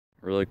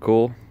Really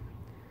cool.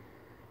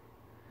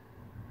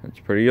 It's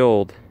pretty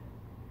old.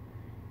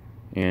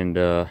 And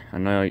I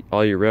know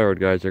all you railroad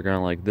guys are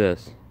gonna like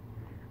this.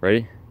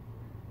 Ready?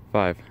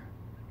 5,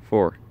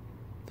 4,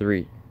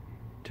 3,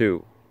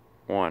 2,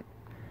 1.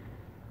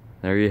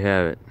 There you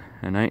have it.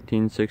 A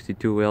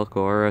 1962 ALCO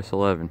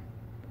RS11.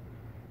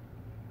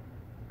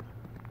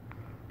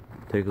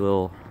 Take a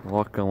little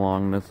walk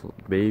along this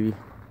baby.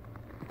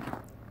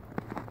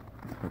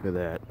 Look at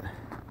that.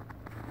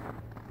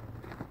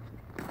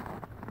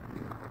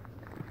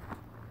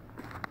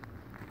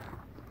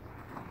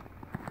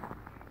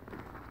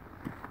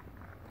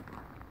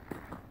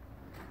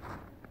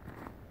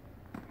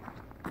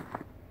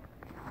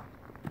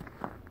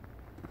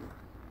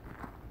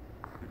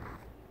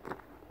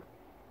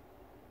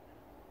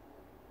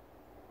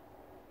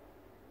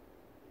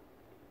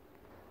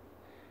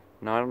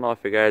 Now I don't know if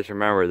you guys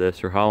remember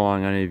this or how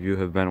long any of you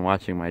have been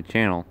watching my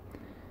channel,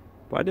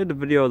 but I did a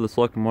video of this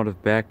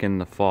locomotive back in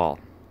the fall.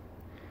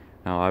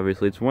 Now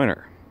obviously it's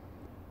winter,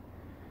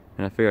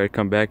 and I figured I'd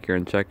come back here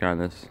and check on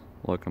this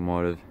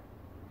locomotive.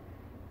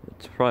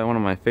 It's probably one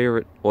of my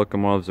favorite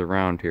locomotives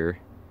around here,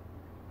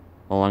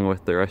 along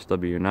with their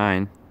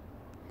SW9.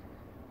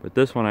 But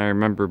this one I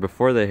remember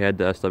before they had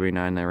the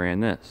SW9 they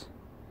ran this.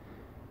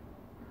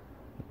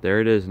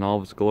 There it is in all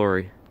of its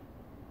glory.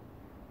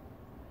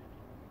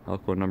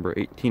 ALCO number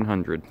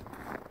 1800.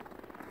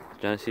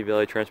 Genesee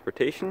Valley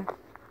Transportation,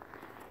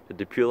 the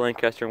Depew,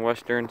 Lancaster and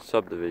Western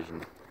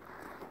subdivision.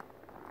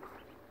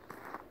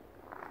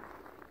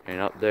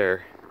 And up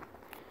there,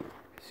 you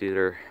see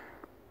their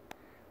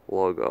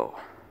logo.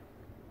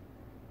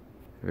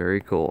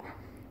 Very cool.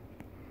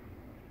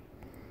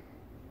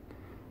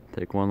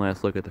 Take one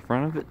last look at the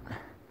front of it.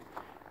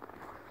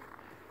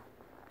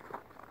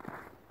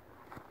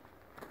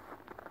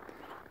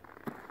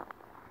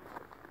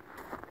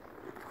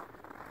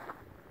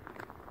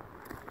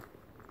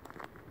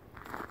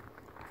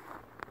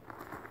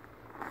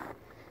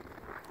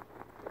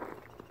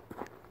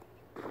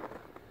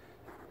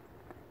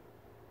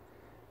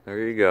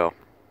 There you go.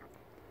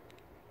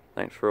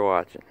 Thanks for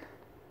watching.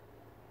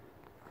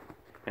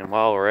 And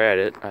while we're at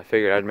it, I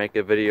figured I'd make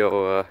a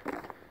video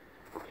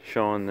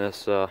showing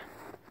this old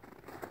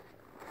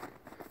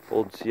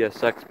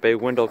CSX bay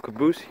window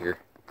caboose here.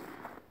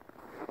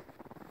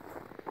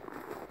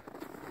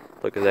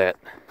 Look at that.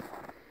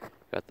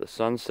 Got the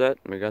sunset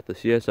and we got the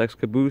CSX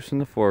caboose in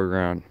the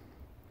foreground.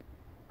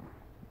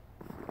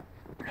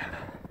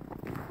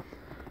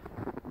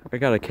 I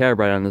got a cab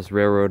ride on this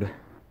railroad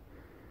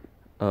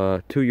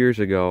 2 years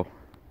ago,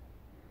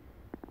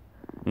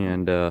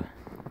 and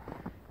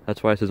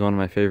that's why this is one of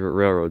my favorite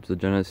railroads, the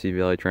Genesee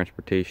Valley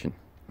Transportation.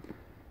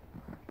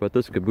 But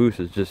this caboose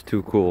is just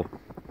too cool.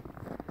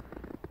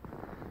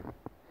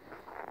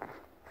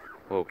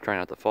 Whoa, try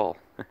not to fall.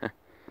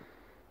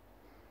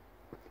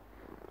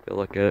 Go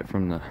look at it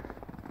from the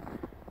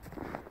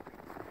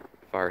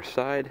far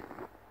side.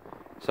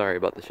 Sorry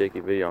about the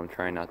shaky video, I'm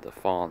trying not to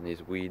fall in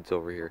these weeds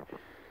over here.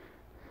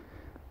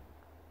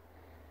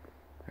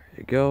 There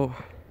you go.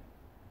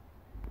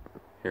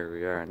 Here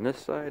we are on this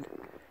side.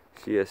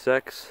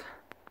 CSX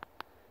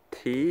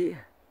T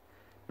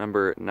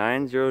number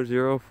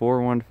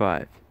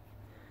 900415.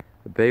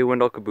 The bay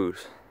window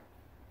caboose.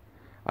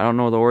 I don't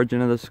know the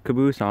origin of this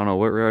caboose. I don't know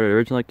what railroad it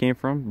originally came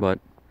from, but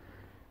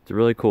it's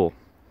really cool.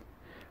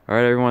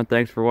 Alright everyone,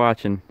 thanks for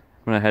watching.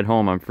 I'm gonna head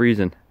home, I'm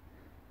freezing.